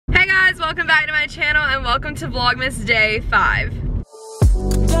guys, welcome back to my channel and welcome to Vlogmas Day 5.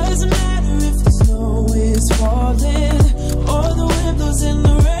 Doesn't matter if the snow is falling or the wind blows and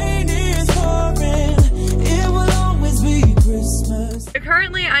the rain is pouring, it will always be Christmas. So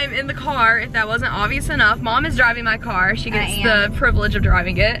currently I'm in the car, if that wasn't obvious enough. Mom is driving my car. She gets the privilege of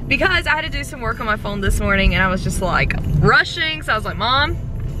driving it because I had to do some work on my phone this morning and I was just like rushing, so I was like, Mom,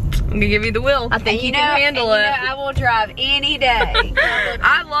 I'm gonna give you the wheel. I think you can handle it. I will drive any day.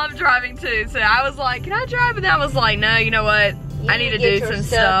 I love driving too, so I was like, can I drive? And I was like, no, you know what? I need to do some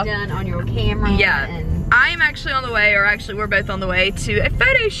stuff done on your camera. Yeah. And I am actually on the way, or actually we're both on the way to a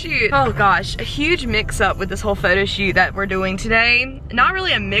photo shoot. Oh gosh, a huge mix up with this whole photo shoot that we're doing today. Not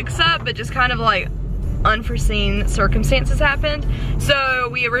really a mix up, but just kind of like unforeseen circumstances happened. So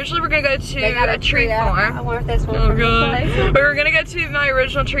we originally were gonna go to a tree farm. I wonder if that's one Oh god. We were gonna go to my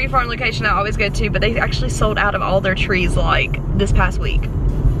original tree farm location I always go to, but they actually sold out of all their trees like this past week.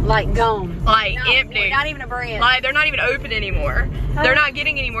 Like gone. Like empty. Not even a branch. Like they're not even open anymore. They're not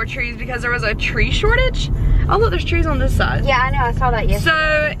getting any more trees because there was a tree shortage. Oh look, there's trees on this side. Yeah, I know, I saw that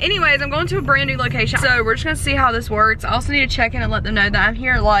yesterday. So anyways, I'm going to a brand new location. So we're just gonna see how this works. I also need to check in and let them know that I'm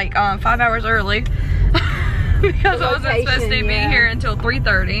here like 5 hours early. Because I wasn't supposed to be here until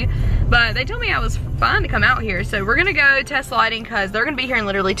 3:30. But they told me I was fine to come out here. So we're gonna go test lighting because they're gonna be here in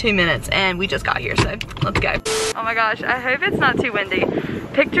literally 2 minutes and we just got here, so let's go. Oh my gosh, I hope it's not too windy.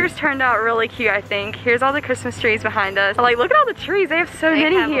 Pictures turned out really cute, I think. Here's all the Christmas trees behind us. Like, look at all the trees. They have so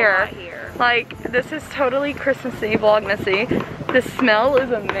many here. Like, this is totally Christmassy, Vlogmasy. The smell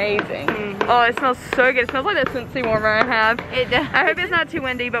is amazing. Oh, it smells so good. It smells like that Scentsy warmer I have. It does. I hope it's not too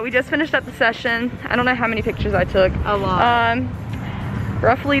windy, but we just finished up the session. I don't know how many pictures I took. A lot.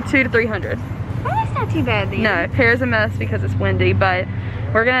 Roughly 200 to 300. Well, that's not too bad then. No, hair's a mess because it's windy, but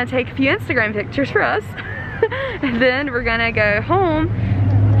we're gonna take a few Instagram pictures for us. And then we're gonna go home,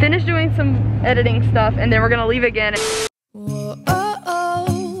 finish doing some editing stuff, and then we're gonna leave again. Whoa, oh,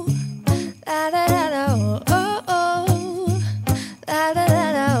 oh. La, da, da, da, oh, oh. La, da,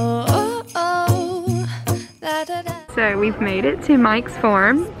 da, da, oh, oh. La, da, da. So we've made it to Mike's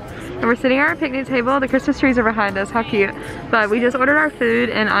farm. And we're sitting at our picnic table. The Christmas trees are behind us, how cute. But we just ordered our food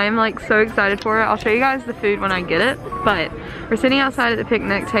and I'm like so excited for it. I'll show you guys the food when I get it. But we're sitting outside at the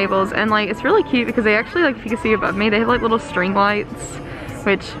picnic tables and like it's really cute because they actually, like if you can see above me, they have like little string lights,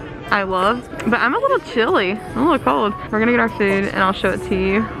 which I love. But I'm a little chilly, I'm a little cold. We're gonna get our food and I'll show it to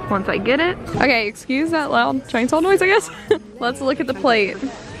you once I get it. Okay, excuse that loud chainsaw noise, I guess. Let's look at the plate.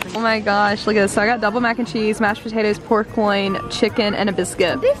 Oh my gosh, look at this. So I got double mac and cheese, mashed potatoes, pork loin, chicken, and a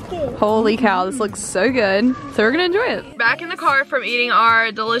biscuit. Holy cow, this looks so good. So we're gonna enjoy it. Back in the car from eating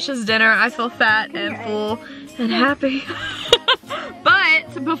our delicious dinner. I feel fat and full and happy.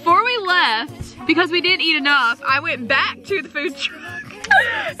 But before we left, because we didn't eat enough, I went back to the food truck.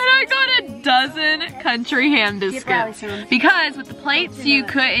 And I got a dozen country ham biscuits. Because with the plates you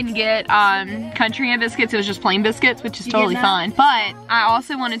couldn't get country ham biscuits, it was just plain biscuits, which is totally fine. But I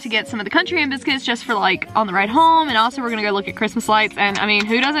also wanted to get some of the country ham biscuits just for like on the ride home, and also we're gonna go look at Christmas lights. And I mean,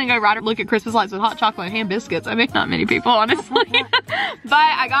 who doesn't go ride or look at Christmas lights with hot chocolate and ham biscuits? I mean, not many people, honestly. But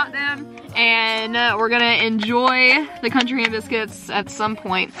I got them and we're gonna enjoy the country ham biscuits at some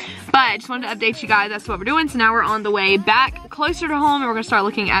point. But I just wanted to update you guys, that's what we're doing. So now we're on the way back closer to home and we're gonna start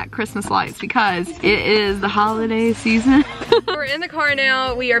looking at Christmas lights because it is the holiday season. We're in the car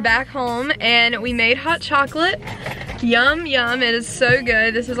now, we are back home and we made hot chocolate. Yum, yum, it is so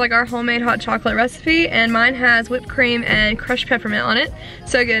good. This is like our homemade hot chocolate recipe and mine has whipped cream and crushed peppermint on it.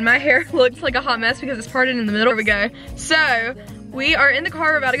 So good, my hair looks like a hot mess because it's parted in the middle. There we go. So, we are in the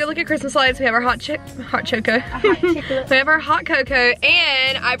car, we're about to go look at Christmas lights. We have our hot choco. We have our hot cocoa,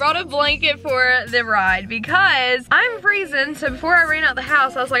 and I brought a blanket for the ride because I'm freezing, so before I ran out the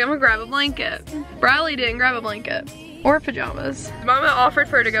house, I was like, I'm gonna grab a blanket. Bradley didn't grab a blanket. Or pajamas. Mama offered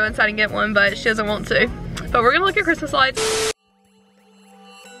for her to go inside and get one, but she doesn't want to. But we're gonna look at Christmas lights.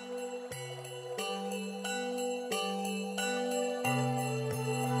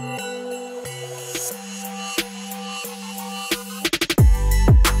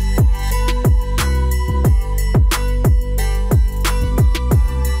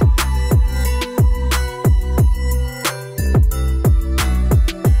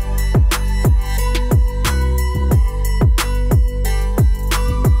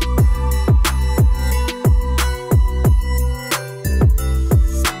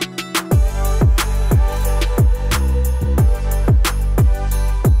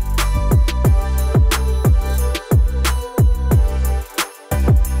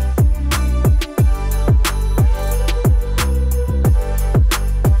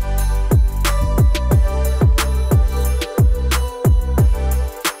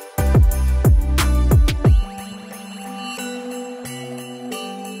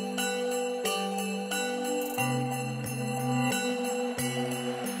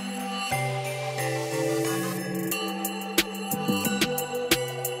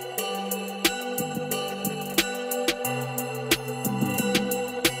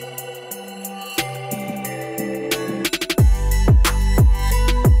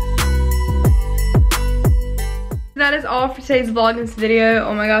 today's Vlogmas video.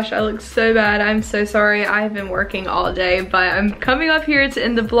 Oh my gosh, I look so bad. I'm so sorry. I have been working all day, but I'm coming up here to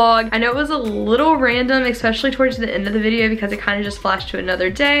end the vlog. I know it was a little random, especially towards the end of the video because it kind of just flashed to another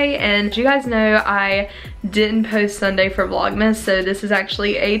day. And you guys know I didn't post Sunday for Vlogmas, so this is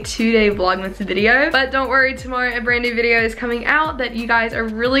actually a 2-day Vlogmas video. But don't worry, tomorrow a brand new video is coming out that you guys are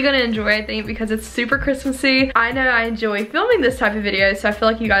really gonna enjoy, I think, because it's super Christmassy. I know I enjoy filming this type of video, so I feel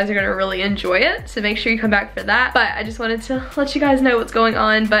like you guys are gonna really enjoy it. So make sure you come back for that. But I just wanted to let you guys know what's going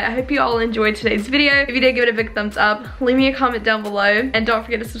on. But I hope you all enjoyed today's video. If you did, give it a big thumbs up. Leave me a comment down below. And don't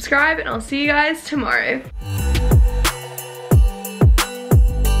forget to subscribe, and I'll see you guys tomorrow.